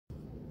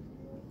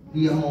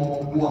Dia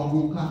mau buang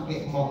buka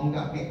kek, mau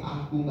enggak kek,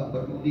 aku enggak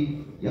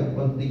peduli. Yang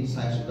penting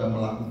saya sudah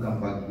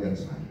melakukan bagian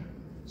saya.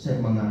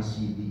 Saya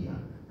mengasihi dia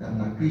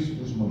karena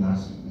Kristus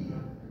mengasihi dia,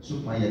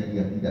 supaya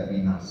dia tidak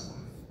binasa.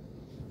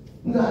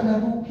 Enggak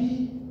ada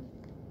rugi.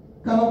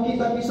 Kalau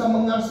kita bisa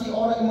mengasihi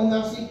orang yang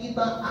mengasihi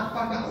kita,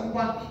 apakah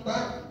upah kita?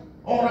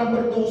 Orang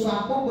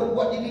berdosa pun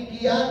berbuat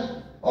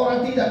demikian,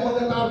 orang tidak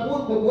mengenal pun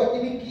berbuat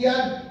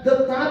demikian.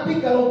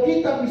 Tetapi kalau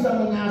kita bisa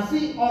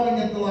mengasihi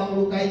orang yang telah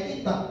melukai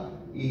kita,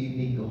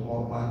 ini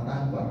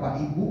kehormatan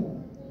Bapak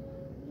Ibu.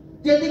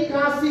 Jadi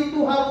kasih itu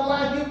harus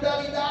lahir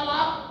dari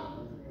dalam,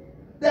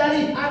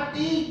 dari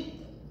hati.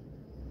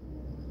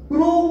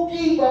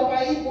 Rugi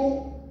Bapak Ibu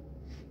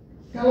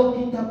kalau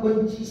kita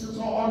benci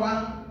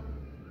seseorang,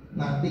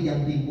 nanti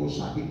yang timbul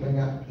sakit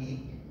penyakit,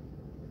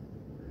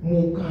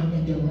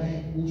 mukanya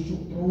jelek,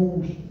 busuk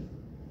terus,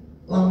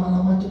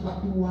 lama-lama cepat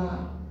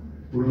tua.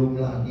 Belum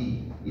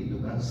lagi itu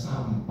kan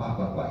sampah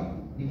Bapak Ibu,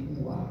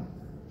 dibuang.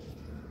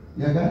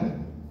 Ya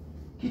kan?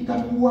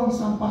 Kita buang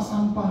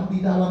sampah-sampah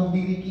di dalam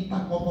diri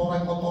kita,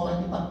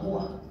 kotoran-kotoran kita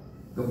buang.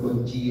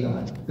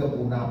 Kebencian,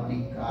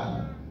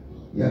 kemunafikan,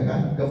 ya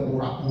kan,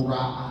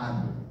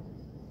 kepura-puraan.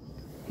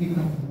 Kita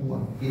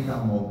buang,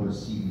 kita mau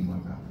bersih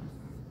maka.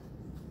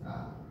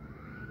 Nah,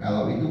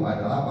 kalau itu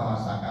adalah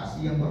bahasa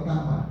kasih yang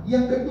pertama.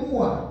 Yang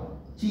kedua,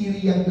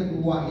 ciri yang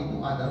kedua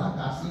itu adalah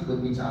kasih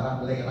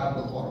berbicara rela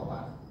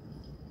berkorban.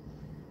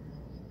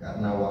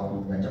 Karena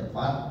waktunya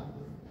cepat,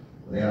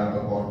 rela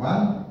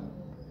berkorban.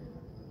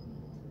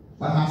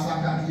 Bahasa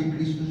kasih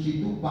Kristus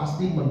itu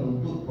pasti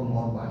menuntut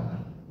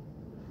pengorbanan.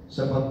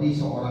 Seperti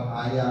seorang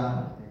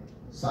ayah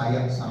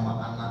sayang sama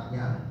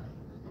anaknya,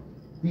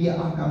 dia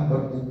akan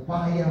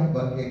berupaya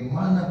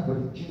bagaimana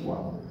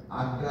berjuang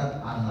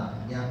agar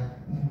anaknya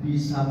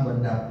bisa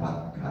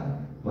mendapatkan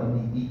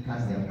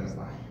pendidikan yang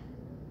terbaik.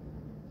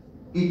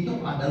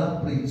 Itu adalah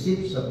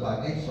prinsip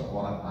sebagai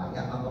seorang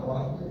ayah atau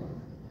orang tua.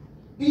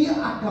 Dia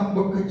akan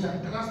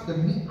bekerja keras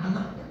demi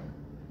anaknya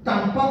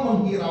tanpa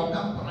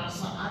menghiraukan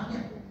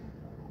perasaannya.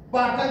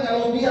 Bahkan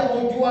kalau dia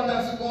mau jual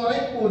nasi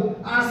goreng pun,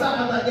 asal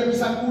anaknya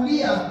bisa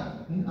kuliah,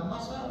 nggak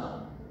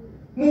masalah.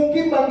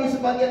 Mungkin bagi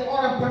sebagian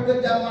orang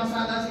pekerja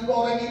masak nasi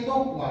goreng itu,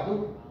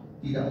 waduh,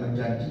 tidak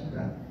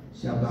menjanjikan.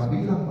 Siapa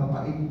bilang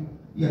Bapak Ibu,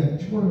 yang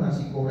jual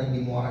nasi goreng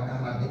di Muara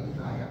Karang itu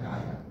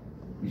kaya-kaya,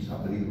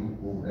 bisa beli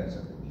ruko dan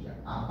seterusnya.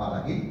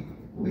 Apalagi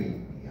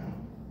kue.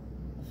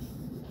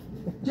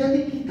 Jadi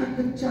kita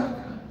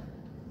kerjakan.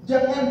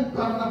 Jangan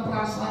karena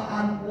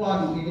perasaan,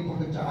 waduh ini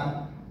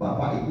pekerjaan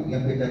Bapak Ibu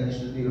yang beda di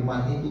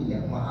Sudirman itu,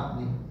 yang maaf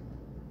nih,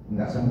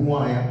 nggak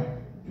semua ya,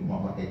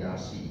 cuma pakai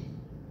dasi,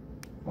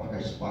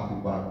 pakai sepatu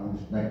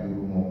bagus, naik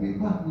dulu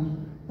mobil bagus,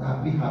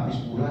 tapi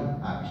habis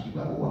bulan habis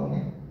juga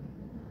uangnya,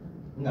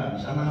 nggak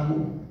bisa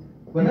nabung,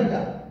 benar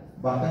nggak?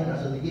 Bahkan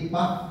nggak sedikit,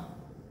 Pak,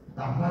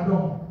 tambah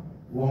dong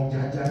uang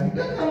jajan,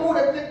 kan kamu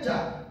udah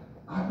kerja.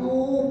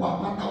 Aduh,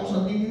 Bapak tahu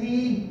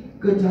sendiri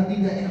kerja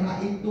di daerah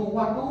itu,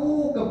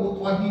 waduh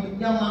kebutuhan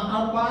hidupnya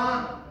mahal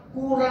Pak.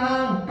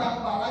 Kurang,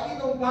 tambah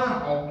lagi dong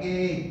Pak.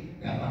 Oke,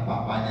 karena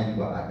papanya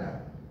juga ada.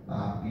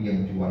 Tapi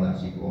yang jual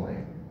nasi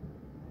goreng,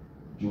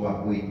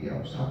 jual kue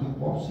tiaw, satu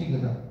porsi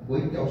kena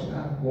kue tiaw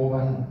sekarang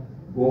goban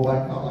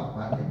kalau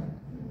banyak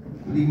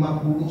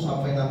 50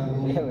 sampai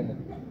 60 ribu.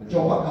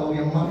 Coba kalau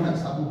yang makan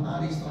satu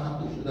hari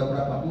 100, sudah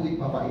berapa duit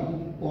Bapak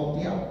Ibu? Kue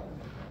tiaw.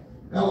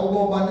 Kalau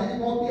gobannya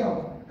kue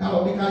tiaw,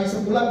 kalau dikali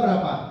sebulan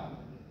berapa?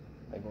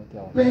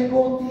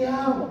 Peko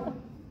tiaw.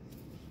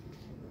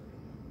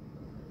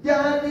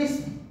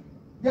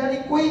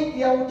 Jadi kue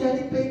tiaw,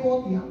 jadi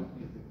peko tiaw.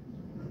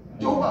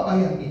 Coba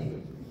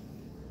bayangin.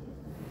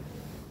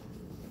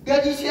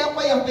 Gaji siapa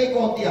yang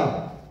peko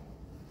tiaw?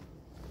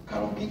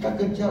 Kalau kita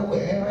kerja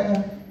WR,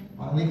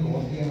 paling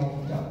kok tiaw,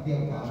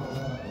 tiaw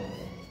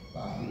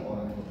tapi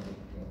orang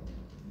bekerja.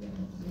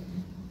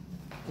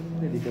 Itu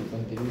udah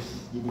ditelepon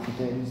terus. Jadi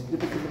kita ini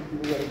sudah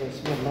keluar dari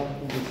sekolah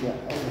Indonesia.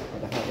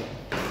 Padahal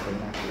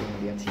karena aku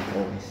melihat si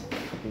Omis,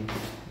 tapi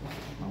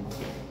mau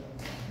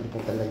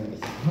berkata lagi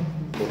guys.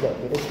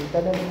 Beda cerita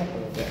dan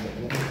kalau ada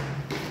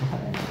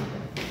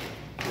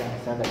yang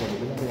salah dari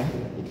benar ya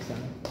jadi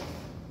sama.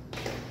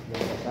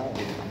 Yang tidak salah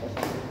jadi tambah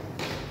salah.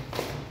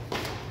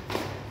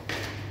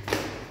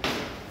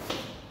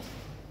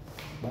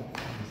 Bak,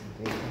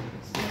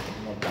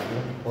 semua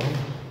problem orang.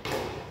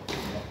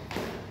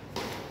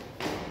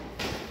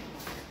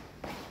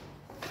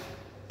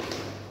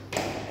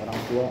 Orang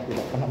tua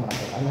tidak pernah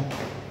merasa anak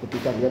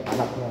ketika lihat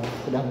anaknya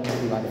sedang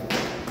beribadah.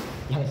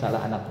 Yang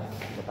salah anaknya,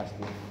 itu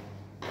pasti.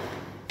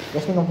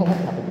 Guys, ini ngomong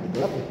apa jadi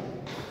gelap ya?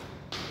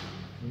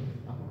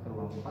 Aku ke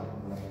ruang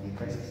mulai di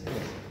krisis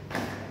guys.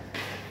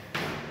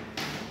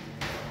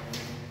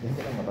 Yang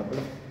kita nggak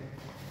apa-apa.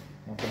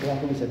 Yang penting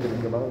aku bisa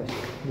turun ke bawah guys.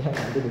 Ya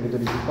nanti begitu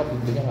dibuka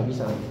pintunya nggak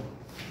bisa lagi.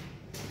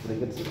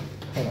 Berikut sih,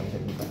 nggak bisa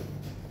dibuka.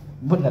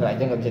 Bener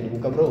aja nggak bisa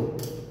dibuka bro.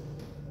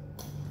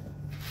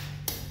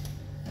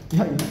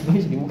 Ya nggak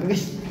bisa dibuka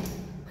guys.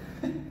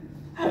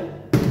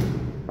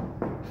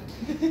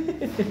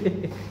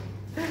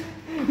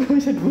 Gak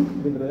bisa dibuka,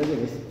 bener aja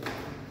guys.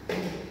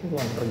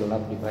 Ruang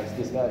tergelap di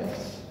prestis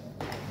guys.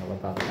 nggak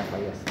bakal apa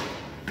guys.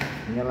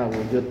 Inilah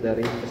wujud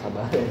dari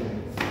kesabaran.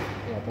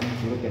 Ya apa nih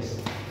curut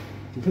guys,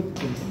 curut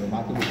pun sampai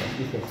mati di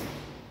pasti guys,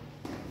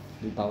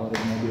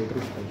 ditawarin mobil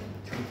terus kali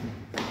curutnya.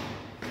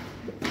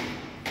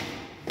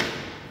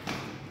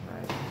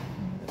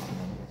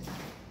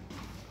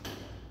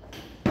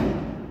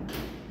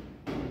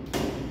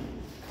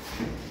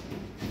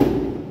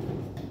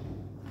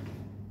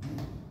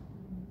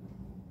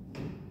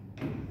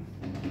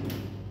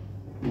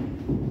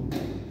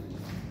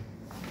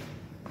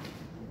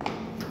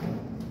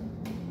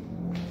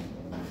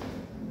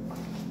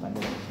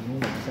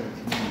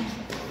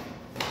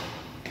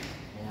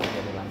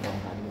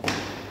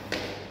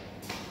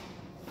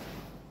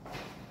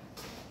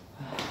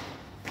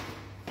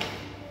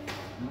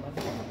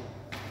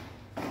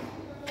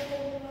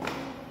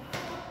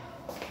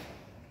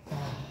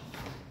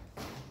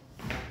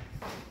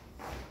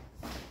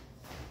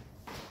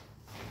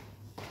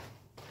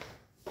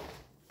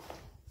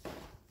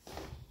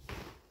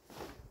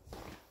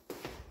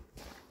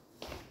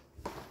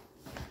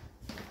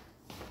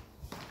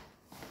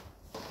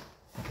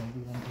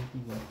 Di lantai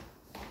 3.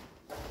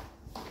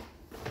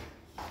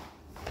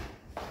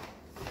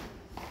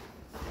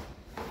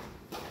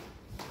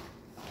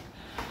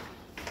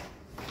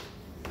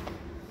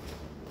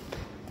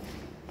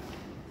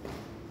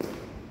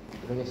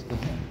 Udah guys,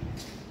 kayaknya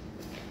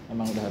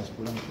emang udah harus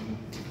pulang sini.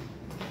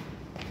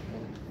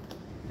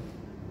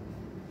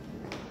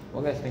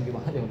 Oh guys, thank you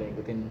banget yang udah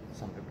ikutin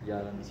sampai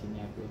perjalanan di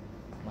sini. Aku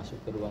masuk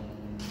ke ruang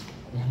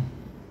yang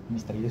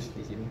misterius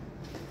di sini.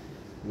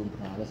 Belum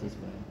pernah ada sih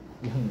sebenarnya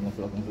yang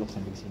ngevlog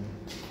sampai sini.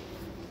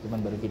 Cuman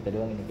baru kita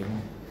doang ini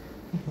kayaknya.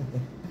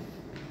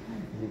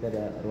 Kita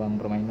ada ruang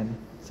permainan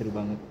seru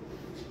banget.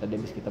 Tadi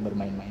habis kita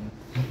bermain-main.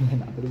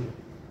 Main apa dulu?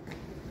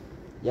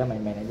 Ya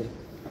main-main aja.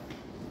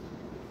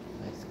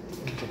 Guys,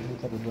 kita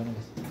buka duluan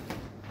guys.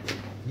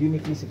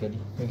 Unik sekali.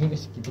 Mungkin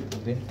guys kita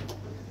keren.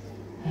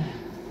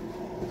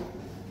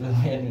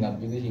 Lumayan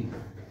ngap juga sih.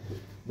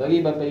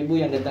 Bagi bapak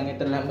ibu yang datangnya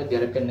terlambat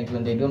diharapkan naik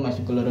lantai 2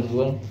 masuk ke lorong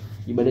ruang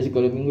ibadah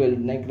sekolah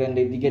minggu, naik ke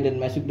lantai 3 dan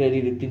masuk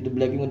dari pintu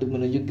belakang untuk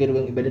menuju ke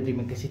ruang ibadah.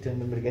 Terima kasih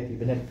Tuhan memberkati.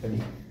 Benar kali.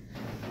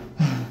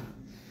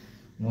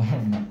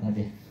 Lumayan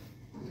banget ya.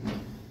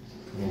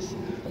 Yes,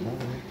 tenang.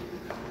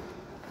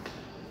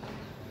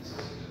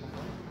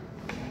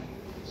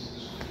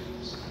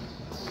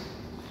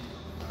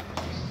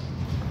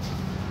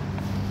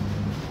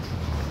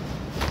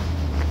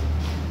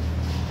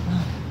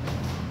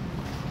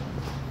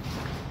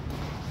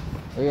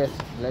 Oh yes,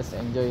 let's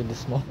enjoy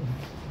this moment.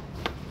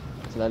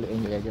 Selalu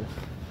enjoy aja lah.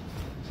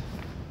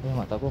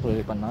 Mataku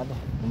kelilipan banget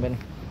ya.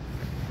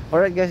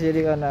 Alright guys,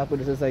 jadi karena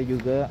aku udah selesai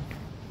juga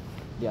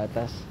di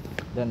atas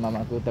dan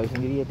mamaku tahu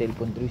sendiri ya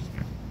telepon terus.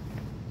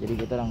 Jadi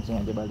kita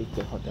langsung aja balik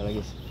ke hotel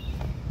guys.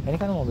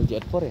 Ini kan mobil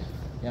Jet4 ya,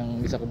 yang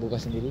bisa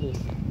kebuka sendiri guys.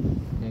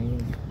 Yang ini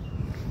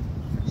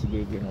si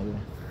GG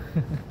mobilnya.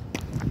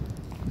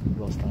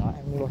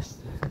 2,5 ini bos.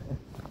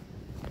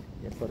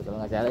 Jet4 kalau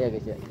nggak salah ya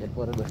guys ya,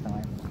 Jet4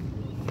 2,5.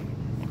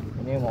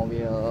 Ini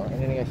mobil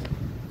ini nih guys,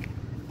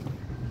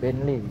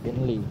 Bentley,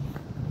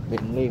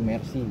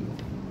 Mercy,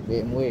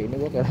 BMW. Ini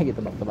gua kayak lagi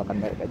tebak-tebakan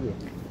merek aja ya.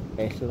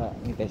 Tesla,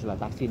 ini Tesla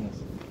taksi nih.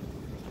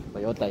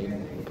 Toyota ini.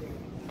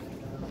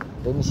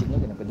 Tapi mesinnya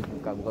kenapa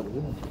dibuka-buka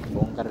begini?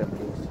 Bongkar dan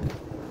beli.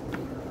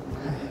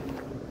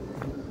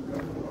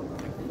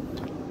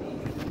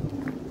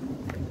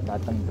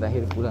 Datang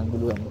terakhir pulang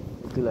duluan.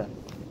 Itulah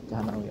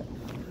Cahana ya.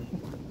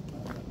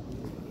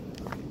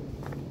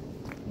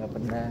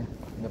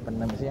 Nggak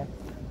pernah maksudnya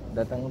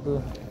datang tuh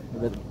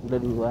udah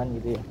duluan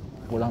gitu ya,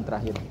 pulang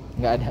terakhir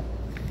nggak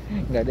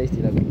ada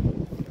istilah gitu.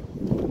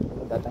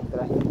 Datang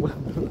terakhir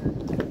pulang duluan.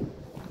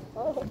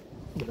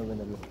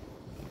 Benar-benar loh.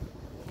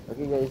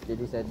 Oke guys,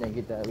 jadi saatnya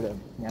kita udah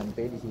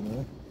nyampe di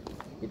sini,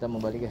 kita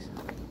mau balik guys.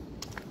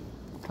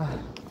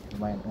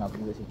 Lumayan ngap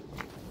juga sih,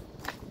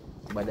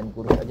 badan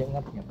kurus aja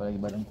ngap,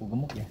 apalagi badanku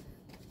gemuk ya.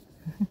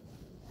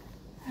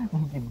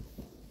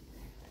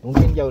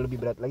 mungkin jauh lebih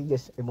berat lagi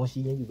guys,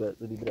 emosinya juga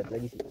lebih berat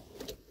lagi sih.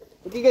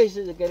 Oke guys,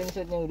 sekarang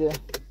saatnya udah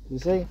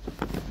selesai,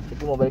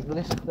 kita mau balik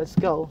dulu guys, let's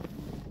go.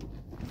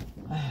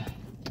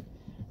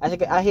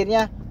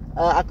 Akhirnya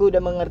aku udah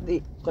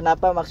mengerti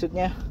kenapa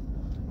maksudnya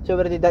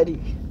seperti tadi.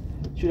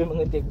 Sudah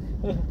mengerti.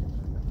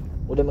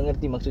 Udah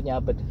mengerti maksudnya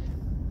apa tuh.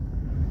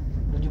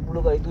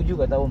 70 kali 7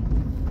 kata Om.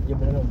 Ya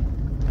benar Om.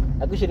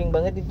 Aku sering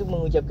banget itu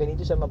mengucapkan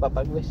itu sama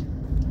papa gue.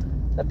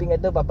 Tapi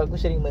nggak tahu papaku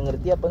sering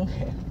mengerti apa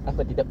enggak.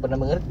 Apa tidak pernah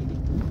mengerti.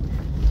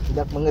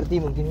 Tidak mengerti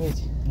mungkin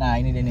guys. Nah,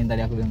 ini dan yang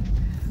tadi aku bilang.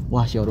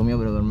 Wah, showroomnya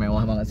benar-benar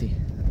mewah banget sih.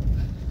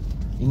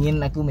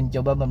 Ingin aku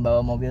mencoba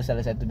membawa mobil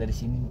salah satu dari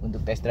sini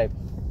untuk test drive.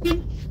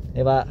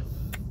 Ya Pak.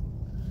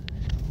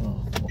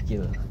 Oh,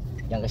 gokil.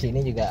 Yang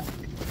kesini juga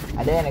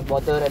ada yang naik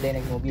motor, ada yang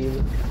naik mobil,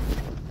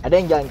 ada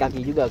yang jalan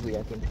kaki juga aku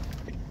yakin.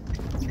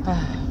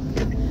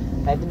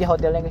 Nah itu di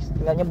hotelnya guys,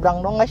 tinggal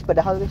nyebrang dong guys,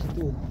 padahal guys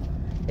itu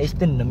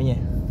Eastern namanya.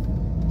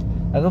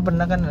 Aku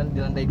pernah kan di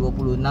lantai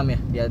 26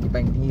 ya, di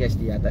paling tinggi guys,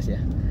 di atas ya.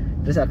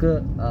 Terus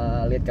aku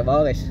lihat ke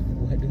bawah guys,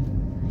 waduh,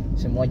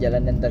 semua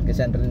jalanan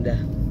terkesan rendah.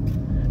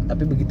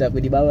 Tapi begitu aku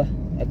di bawah,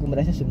 aku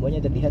merasa semuanya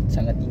terlihat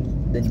sangat tinggi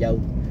dan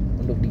jauh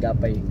untuk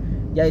digapai.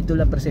 Ya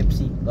itulah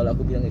persepsi kalau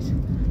aku bilang guys.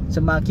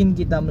 Semakin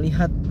kita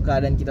melihat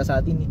keadaan kita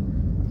saat ini,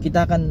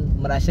 kita akan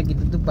merasa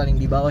kita tuh paling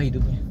di bawah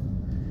hidupnya.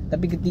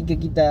 Tapi ketika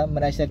kita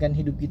merasakan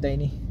hidup kita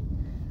ini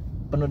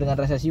penuh dengan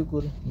rasa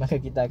syukur, maka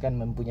kita akan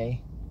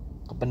mempunyai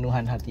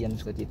kepenuhan hati yang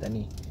sukacita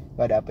nih.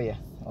 Oh, ada apa ya?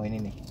 Oh ini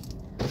nih,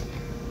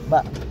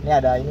 Mbak, ini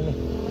ada ini nih.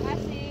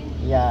 Makasih.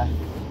 Iya.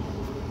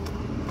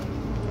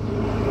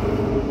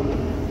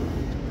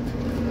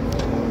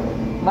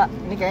 Mbak,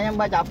 ini kayaknya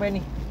Mbak capek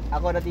nih.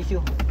 Aku ada tisu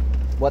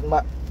buat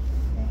Mbak.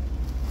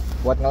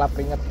 Buat ngelap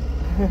keringet.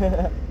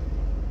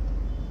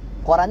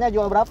 Korannya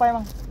jual berapa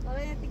emang?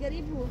 Korannya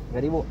 3.000.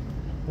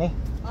 3.000. Nih.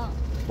 Oh,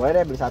 Boleh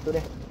deh beli satu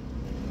deh.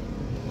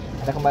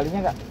 Ada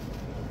kembalinya nggak?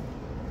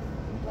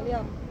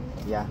 kalian.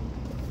 Ya.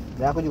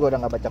 Ini aku juga udah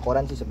nggak baca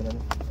koran sih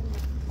sebenarnya.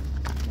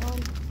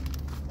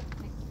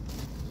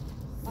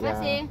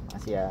 Makasih. Ya,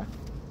 makasih ya.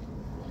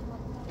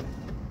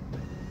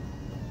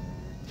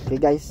 Oke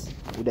guys,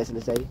 udah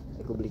selesai.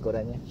 Aku beli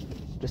korannya.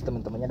 Terus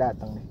teman-temannya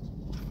datang nih.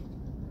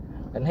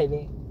 Karena ini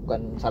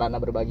bukan sarana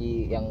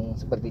berbagi yang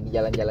seperti di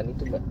jalan-jalan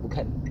itu, Mbak.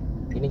 Bukan.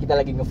 Ini kita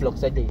lagi ngevlog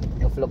saja.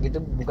 Ngevlog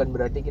itu bukan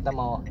berarti kita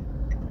mau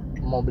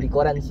beli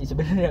koran sih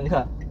sebenarnya,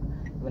 enggak.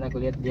 Cuman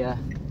aku lihat dia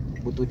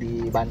butuh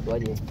dibantu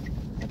aja.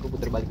 Aku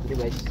putar balik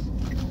dulu guys.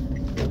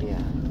 Jadi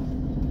ya.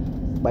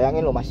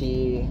 Bayangin loh,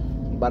 masih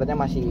ibaratnya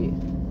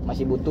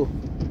masih butuh.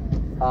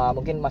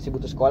 Mungkin masih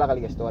butuh sekolah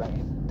kali guys tuh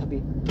orangnya. Tapi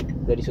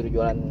udah disuruh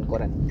jualan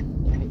koran.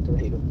 Ya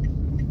itulah hidup.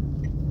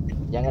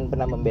 Jangan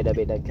pernah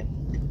membeda-bedakan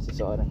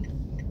seseorang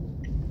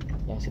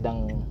yang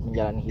sedang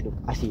menjalani hidup.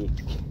 Asik.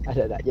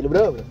 Ada aja lu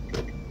bro.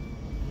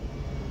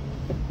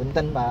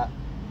 Punten Pak.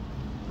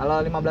 Kalau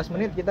 15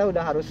 menit kita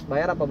udah harus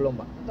bayar apa belum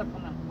Pak? Tetap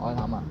pernah Oh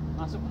sama.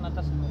 masuk ke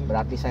atas.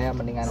 Berarti saya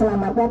mendingan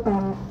Selamat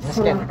datang.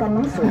 nge-scan. Silahkan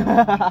masuk.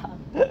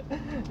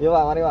 Yuk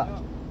Pak, mari Pak.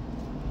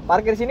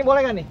 Parkir sini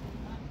boleh kan nih?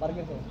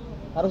 Parkir sini.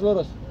 Harus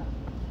lurus.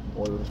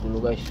 Oh lurus dulu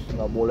guys.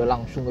 Nggak boleh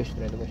langsung guys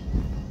ternyata guys.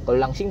 Kalau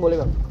langsing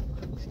boleh Bang.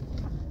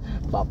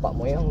 Bapak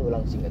moyang lu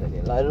langsing kata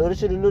dia. Lah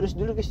lurus dulu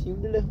guys. Ya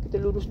udahlah kita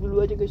lurus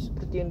dulu aja guys.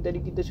 Seperti yang tadi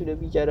kita sudah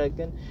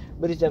bicarakan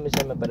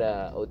bersama-sama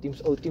para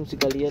OWWTIM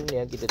sekalian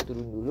ya. Kita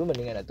turun dulu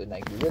mendingan atau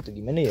naik dulu atau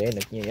gimana ya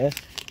enaknya ya.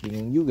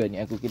 Bingung juga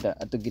nih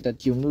kita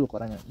cium dulu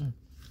korannya.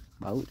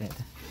 Bau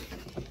ternyata.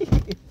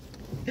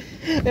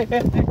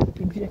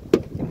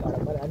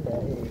 Marah-marah Anda.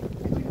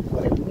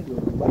 Koran ini dulu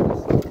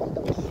bagus.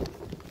 Mantap.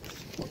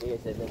 Oke,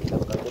 saya kita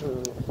bakal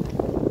terus.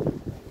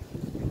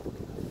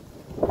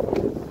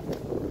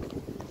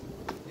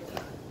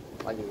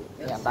 Lagi.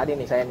 Yang tadi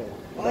nih saya nih.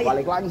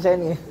 Balik lagi saya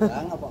nih.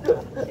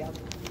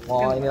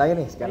 Mau ini lagi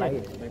nih, sekian lagi.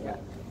 Ya.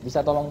 Bisa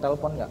tolong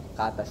telepon nggak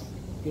ke atas?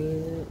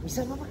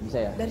 Bisa Bapak? Bisa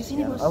ya? Dari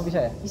sini, ya. Bos. Oh, bisa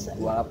ya? Bisa.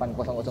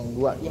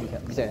 28002 ya.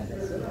 Bisa ya?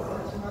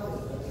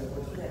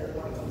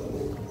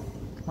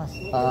 Mas,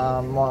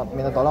 mau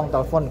minta tolong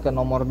telepon ke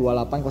nomor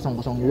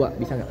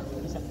 28002, bisa nggak?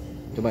 Bisa.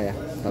 Coba ya,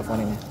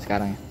 teleponin ya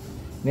sekarang ya.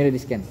 Ini udah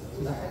di scan.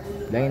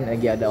 Bilangin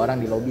lagi ada orang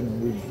di lobby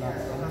nungguin.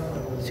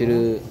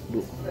 Suruh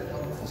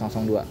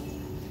 002.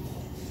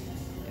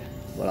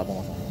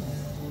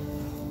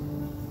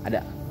 280.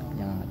 Ada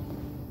yang angkat.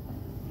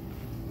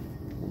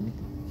 Unik.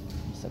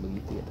 Bisa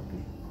begitu ya tapi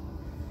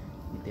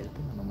di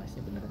telepon nama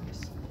masnya beneran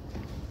guys.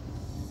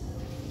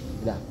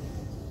 Udah.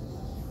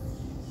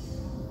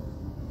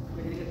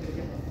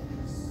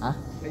 Hah?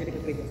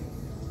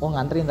 Oh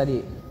nganterin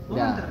tadi.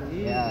 Udah.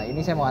 Ya ini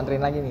saya mau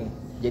nganterin lagi nih.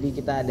 Jadi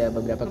kita ada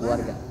beberapa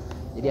keluarga.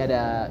 Jadi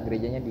ada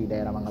gerejanya di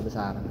daerah Mangga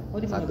Besar.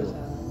 Oh, di Mangga Besar.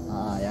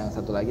 Yang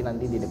satu lagi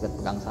nanti di dekat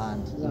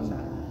Pegangsaan.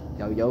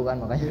 Jauh-jauh kan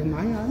makanya.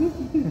 Lumayan.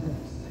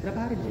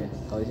 Berapa hari Iya.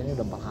 Kalau di sini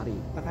udah 4 hari.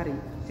 4 hari.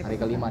 Hari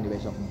kelima di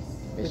besok nih.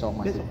 Besok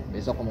masih. Besok?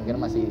 Besok kemungkinan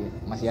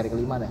masih hari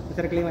kelima dah.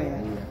 Hari kelima ya.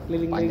 Iya.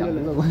 Keliling-keliling Panjang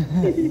dulu. juga.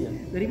 Iya.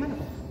 Dari mana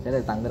Pak? Saya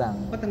dari Tangerang.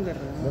 Oh,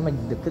 Tangerang. Memang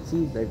deket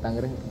sih dari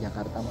Tangerang ke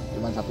Jakarta mah.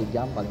 Cuma 1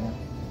 jam palingan.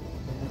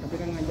 Tapi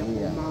kan ngajak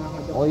Iya. rumah,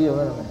 ngajak Oh iya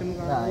orang, benar. macam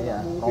kan. Nah iya,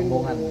 Mungkin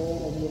rombongan.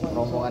 rombongan.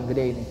 Rombongan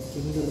gede ini.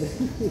 Tinder.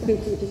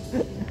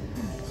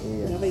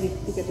 Iya. Kenapa ini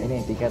tiketnya? Ini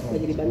tiket nih.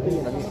 Udah jadi bantu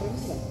ya? Tadi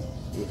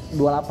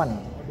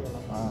 28.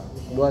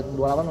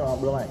 28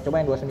 belum ada.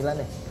 Coba yang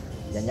 29 deh.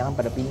 Jangan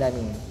pada pindah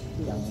nih.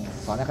 Yang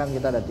soalnya kan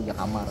kita ada 3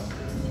 kamar.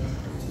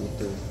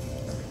 Gitu.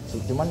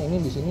 Cuman ini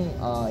di sini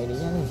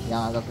ininya nih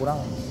yang agak kurang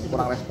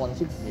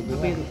responsif.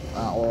 Jadinya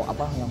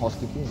yang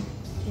housekeeping.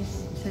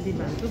 Bisa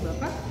dibantu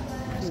Bapak?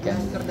 Sudah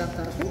Scan.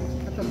 terdaftar tuh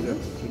atau belum?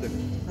 Sudah.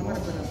 Kamar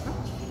berapa?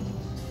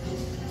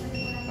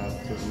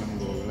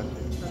 1612.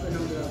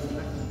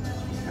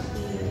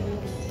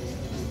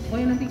 1612. Oh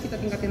ya nanti kita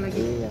tingkatin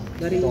lagi. Iya.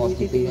 Dari Itu sisi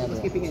housekeepingnya tuh.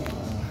 housekeepingnya.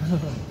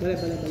 Boleh.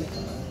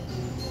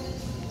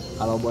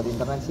 Kalau buat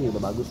internet sih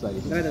udah bagus lah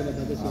gitu. Udah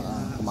bagus ya.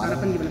 Kemarin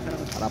Sarapan gimana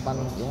sarapan? Sarapan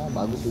ya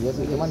bagus juga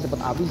sih, cuman cepet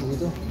habis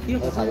gitu. Iya,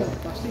 Sayur.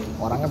 pasti.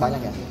 Orangnya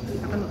banyak ya.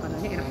 Kita kan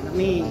makanannya enak-enak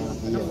nih. Iya.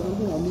 Kita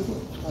ngomong ngomong tuh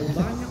banyak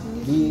nih.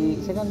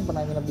 Saya kan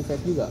pernah nginep di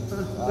Vet juga.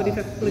 di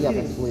Vet Kulit Iya, sini?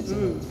 Vet Kulit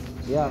sini.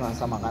 Dia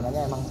rasa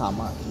makanannya emang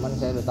sama, cuman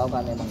saya udah tahu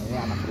kan emang ini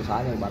anak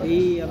perusahaannya ibaratnya.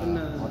 Iya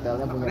benar.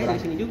 Hotelnya punya Makanya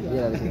dari sini juga.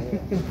 Iya dari sini.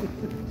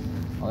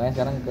 Oke,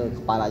 sekarang ke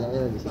kepalanya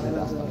aja di sini.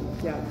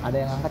 Siap. Ada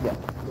yang angkat ya?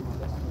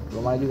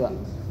 Belum ada juga.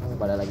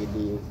 Pada lagi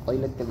di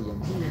toilet kali ya.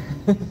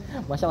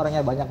 Masa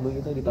orangnya banyak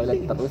begitu di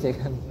toilet terus ya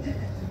kan?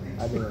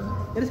 Aduh.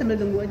 Jadi sambil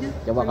tunggu aja.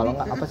 Coba kalau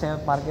nggak apa saya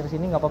parkir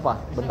sini nggak apa-apa.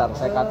 Bentar,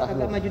 saya ke atas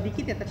agak dulu. maju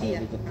dikit ya tapi ya.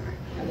 Dikit.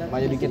 Agak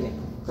Maju dikit nih.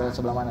 Ke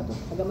sebelah mana tuh?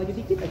 Agak maju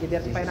dikit aja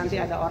biar supaya nanti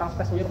ada orang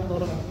pas untuk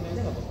turun.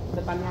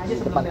 Depannya aja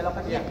sebelum Depan.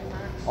 belokan ya.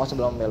 Oh,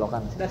 sebelum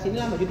belokan. Sebelah sini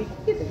lah maju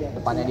dikit aja.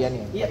 Depannya dia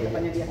nih. Iya,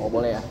 depannya dia. Oh,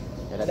 boleh ya?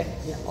 Ya udah deh.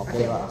 Iya. Oke,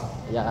 Pak.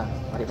 Iya,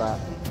 mari Pak.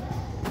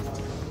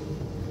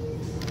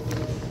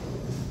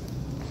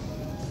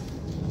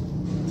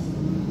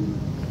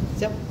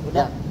 Siap.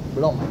 Udah.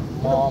 Belum.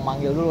 Mau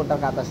manggil dulu ntar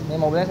ke atas. Ini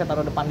mobilnya saya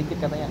taruh depan dikit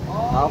katanya.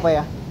 Nggak apa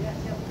ya? Iya,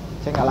 siap.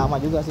 Saya nggak lama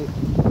juga sih.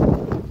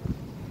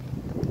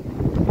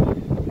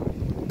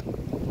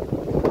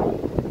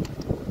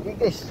 Oke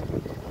guys,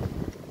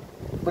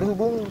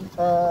 berhubung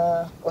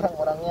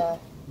orang-orangnya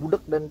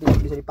budak dan tidak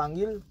bisa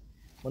dipanggil,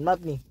 mohon maaf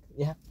nih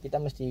ya,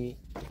 kita mesti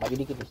maju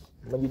dikit guys,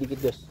 maju dikit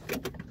guys.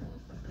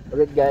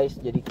 Oke guys,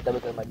 jadi kita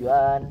bakal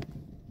majuan,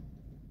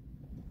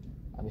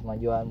 habis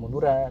majuan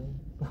munduran,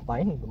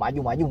 ngapain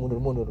maju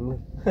mundur dulu.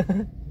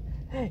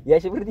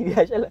 Ya seperti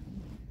biasa lah,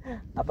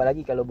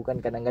 apalagi kalau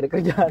bukan kadang nggak ada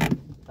kerjaan.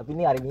 Tapi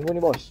ini hari Minggu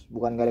nih bos,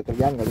 bukan nggak ada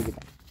kerjaan kali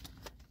kita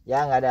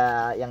ya, nggak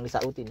ada yang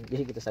disautin,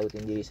 jadi kita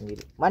sautin diri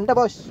sendiri.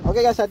 Mantap bos. Oke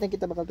guys, saatnya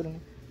kita bakal turun.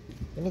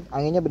 Ini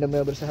anginnya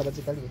benar-benar bersahabat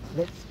sekali.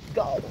 Let's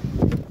go.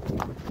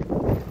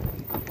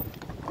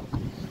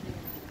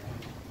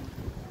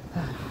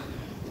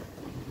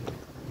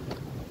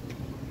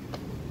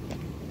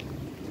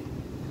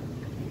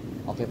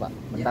 Oke pak,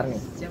 bentar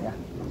nih siap. ya.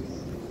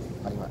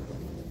 Mari pak.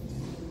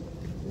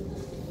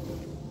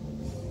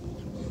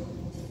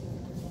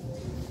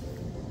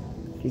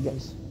 Oke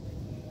guys.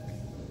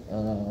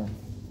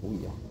 Oh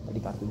iya, tadi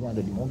kartunya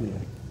ada di mobil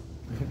ya.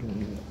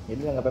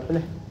 Jadi nggak apa-apa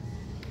lah.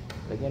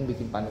 Lagian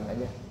bikin panik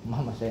aja.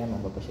 Mama saya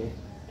sama bapak saya.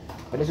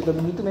 Pada suka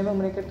begitu memang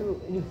mereka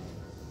tuh ini.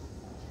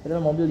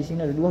 Padahal mobil di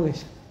sini ada dua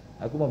guys.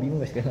 Aku mau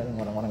bingung guys dengan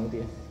orang-orang itu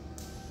ya.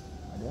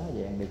 Ada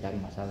aja yang dia cari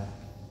masalah.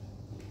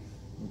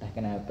 Entah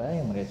kenapa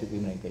yang mereka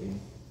suka mereka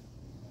ini.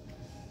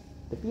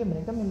 Tapi ya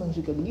mereka memang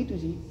suka begitu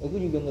sih. Aku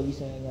juga nggak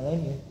bisa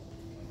nyalain ya.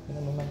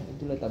 Karena memang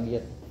itulah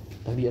tabiat.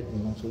 Tabiat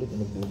memang sulit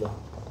untuk diubah.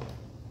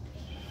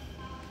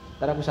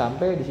 Ntar aku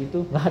sampai di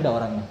situ nggak ada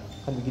orangnya,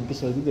 kan bikin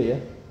kesel juga ya.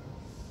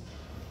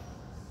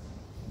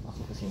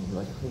 Aku kesini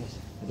dulu aja guys.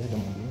 Tadi ada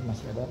mobil,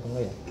 masih ada apa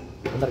enggak ya?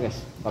 Bentar guys,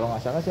 kalau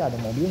nggak salah sih ada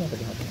mobilnya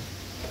tadi katanya.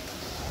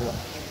 Coba.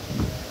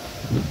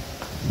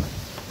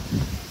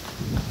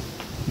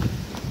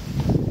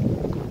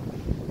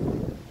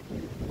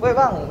 Woi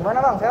bang, gimana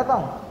bang? Sehat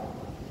bang?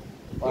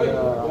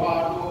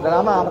 Waduh, udah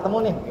lama ketemu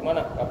nih.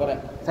 Gimana kabarnya?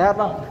 Sehat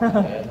bang.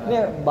 Ini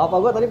bapak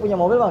gua tadi punya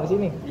mobil bang di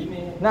sini.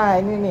 Ini.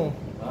 Nah ini nih.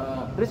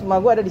 Terus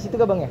emak gua ada di situ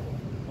gak bang ya?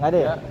 Nggak ada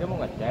ya? Ya, dia mau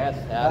ngechat,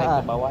 saya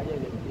ke bawah aja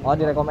gitu. Oh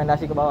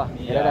direkomendasi ke bawah?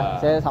 Iya. Ya udah,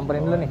 saya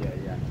samperin dulu nih.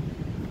 Iya.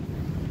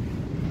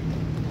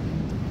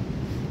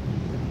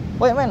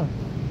 Woi men,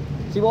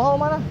 si Bohol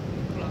mana?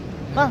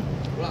 Nah,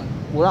 Pulang.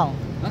 pulang.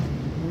 Hah?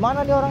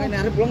 Mana dia orangnya? Ini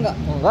hari pulang nggak?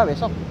 Enggak,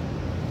 besok.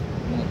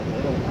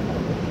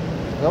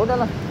 Ya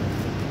udahlah.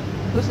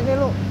 Terus ini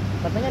lu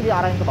katanya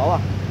diarahin ke bawah.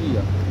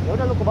 Iya. Ya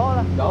udah lu ke bawah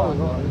lah.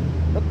 Jauh.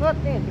 Deket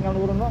nih, tinggal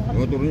turun doang kan.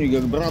 Gua turun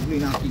juga berat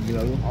nih nasi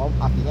gila lu. Oh,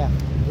 kakinya.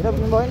 Udah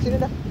pengen bawain sini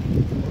dah.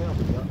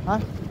 Hah?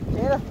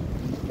 Sini dah.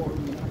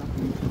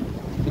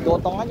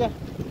 Digotong aja.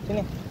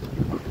 Sini.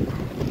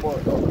 Jempol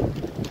dong.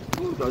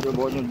 Udah aja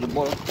bawanya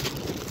jempol.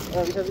 Ya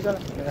bisa lah.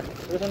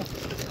 Terus sana.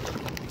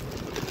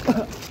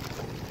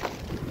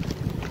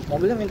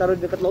 Mobilnya minta taruh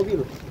di dekat lobi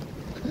lu.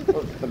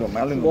 Oh, kita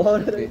domelin. Gua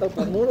udah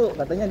telepon mulu,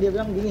 katanya dia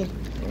bilang gini.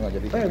 Enggak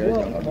jadi.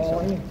 Gua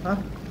mau ini, hah?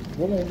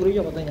 Gua mau ke gereja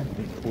katanya.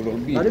 10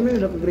 lebih. Tadi memang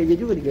udah ke gereja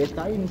juga di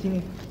GSKI di sini.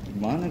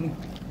 Gimana nih?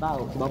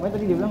 Tahu, bapaknya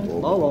tadi dia bilang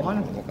bawa mana?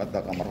 Mau kata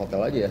kamar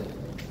hotel aja ya?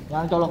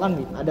 Yang colokan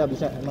ada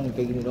bisa emang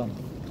kayak gini doang.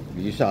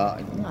 Bisa.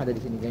 Ini ada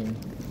di sini kayaknya.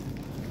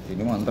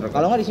 Ini mah ntar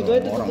Kalau nggak di situ aja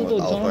tuh, orang tuh, tahu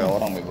di sana. kayak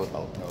orang bego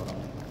tahu kayak orang.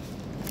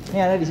 Ini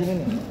ada di sini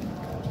nih.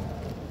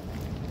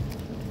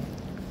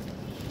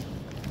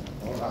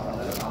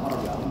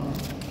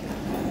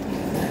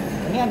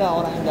 Ini ada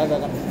orang yang jaga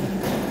kan.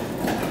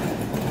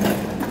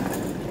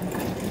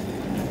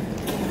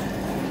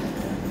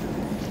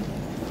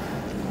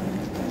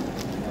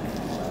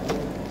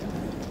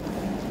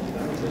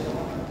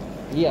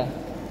 Iya.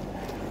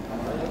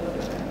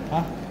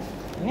 Hah?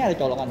 Ini ada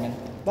colokan men.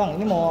 Bang,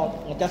 ini mau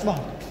ngecas bang.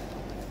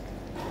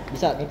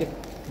 Bisa nitip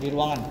di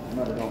ruangan.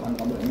 Ini ada colokan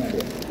kamar ini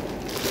ada.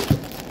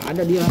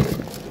 Ada dia.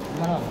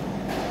 Gimana bang?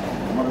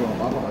 Kamar belum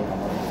apa-apa kali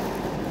kamar.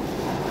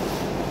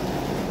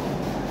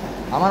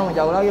 Aman mau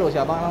jauh lagi loh,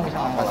 siapa emang bisa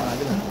ngangkat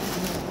aja bang.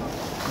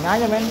 Ini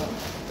aja men.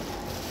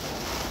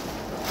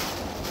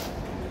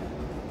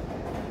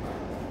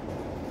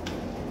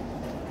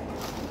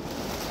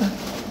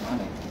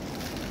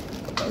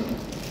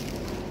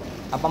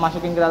 Apa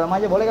masukin ke dalam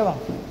aja boleh gak bang?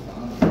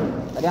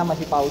 Tadi sama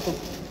si Pau tuh,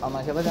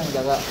 sama siapa yang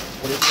jaga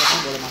polisi katanya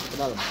boleh masuk ke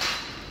dalam.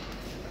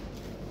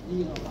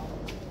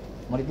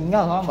 Mau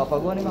ditinggal sama bapak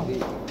gua nih bang.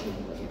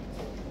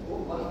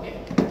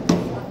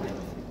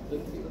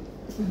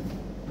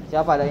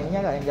 Siapa ada ininya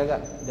nggak yang jaga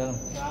di dalam?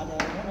 Nggak ada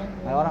orang.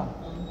 Ada orang?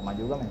 Sama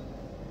juga men.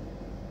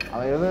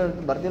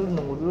 Berarti lu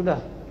nunggu dulu dah.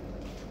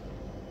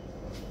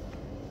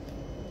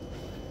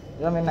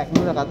 Udah main naik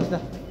dulu dah ke atas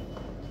dah.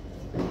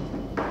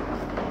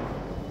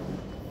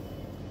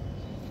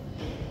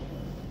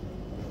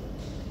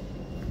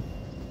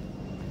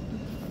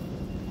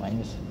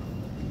 Lumayan guys.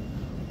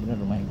 Bener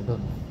lumayan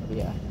betul. Tapi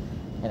ya,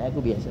 karena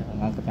aku biasa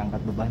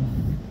ngangkat beban.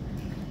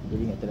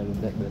 Jadi nggak terlalu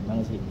berat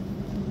banget sih.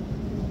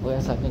 Oh ya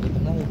saatnya kita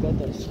naik ke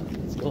atas.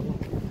 Let's go.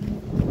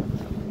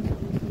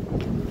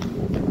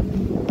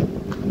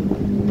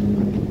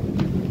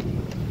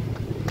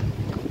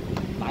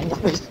 Banyak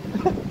guys.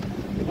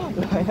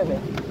 Lumayan ya.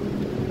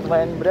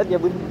 Lumayan berat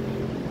ya bun.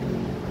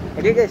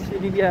 Oke guys,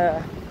 ini dia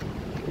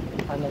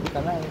hanya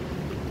kita naik.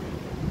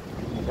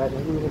 Nggak ada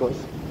dulu nih bos.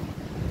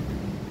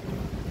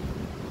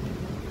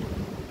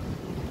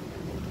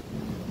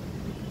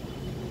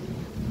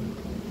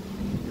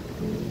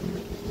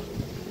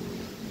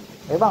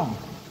 Bang.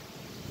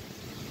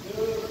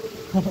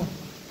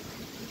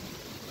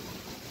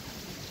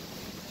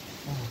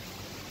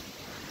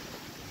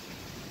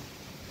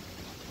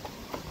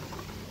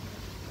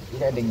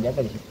 Tidak ada yang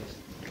jaga di situ.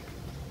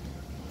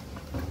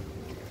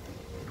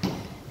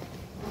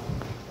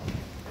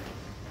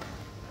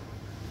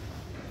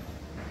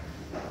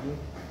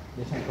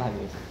 Biasanya pelan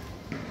guys.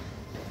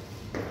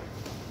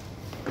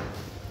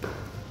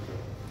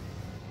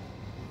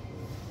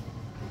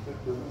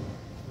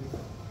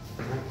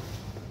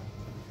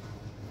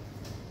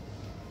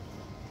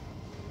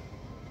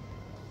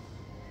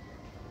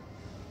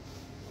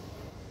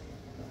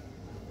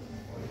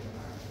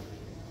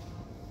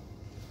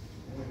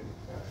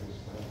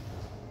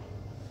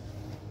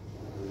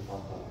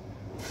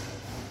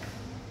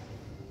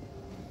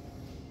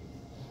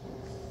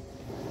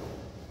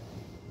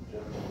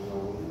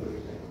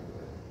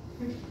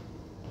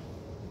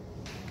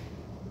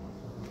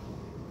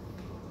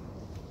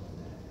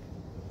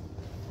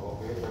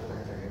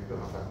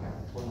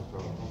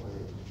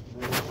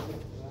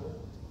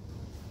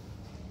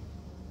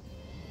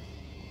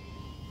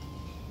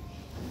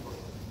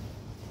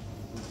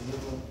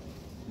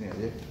 Ini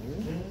aja.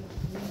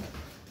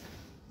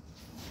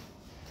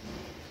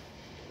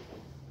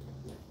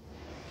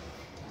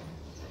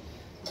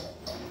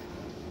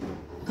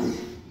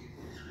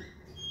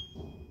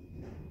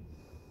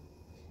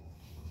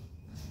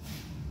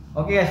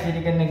 Oke guys, jadi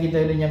karena kita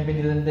udah nyampe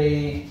di lantai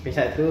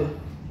P1.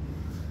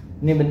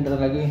 Ini bentar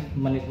lagi,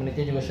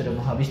 menit-menitnya juga sudah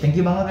mau habis. Thank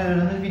you banget udah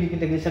nonton video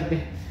kita guys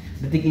sampai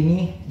detik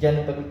ini.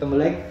 Jangan lupa klik tombol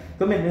like,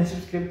 comment, dan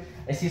subscribe.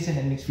 I see you in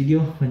the next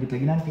video. Lanjut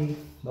lagi nanti.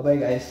 Bye bye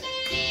guys.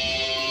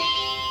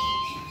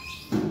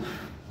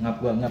 Ngap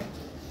gua ngap.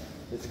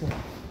 Let's go.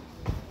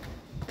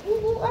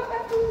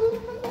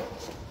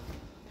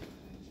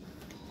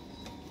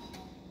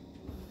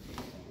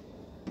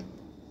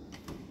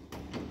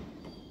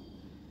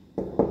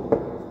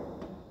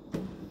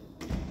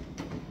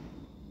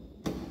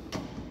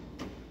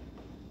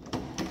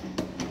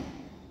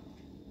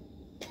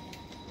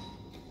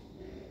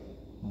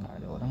 Nggak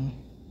ada orang nih.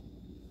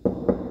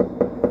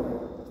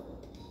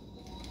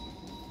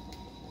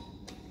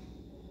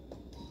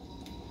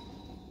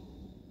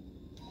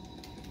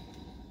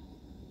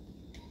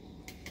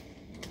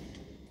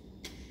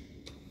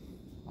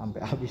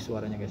 Sampai habis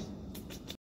suaranya guys.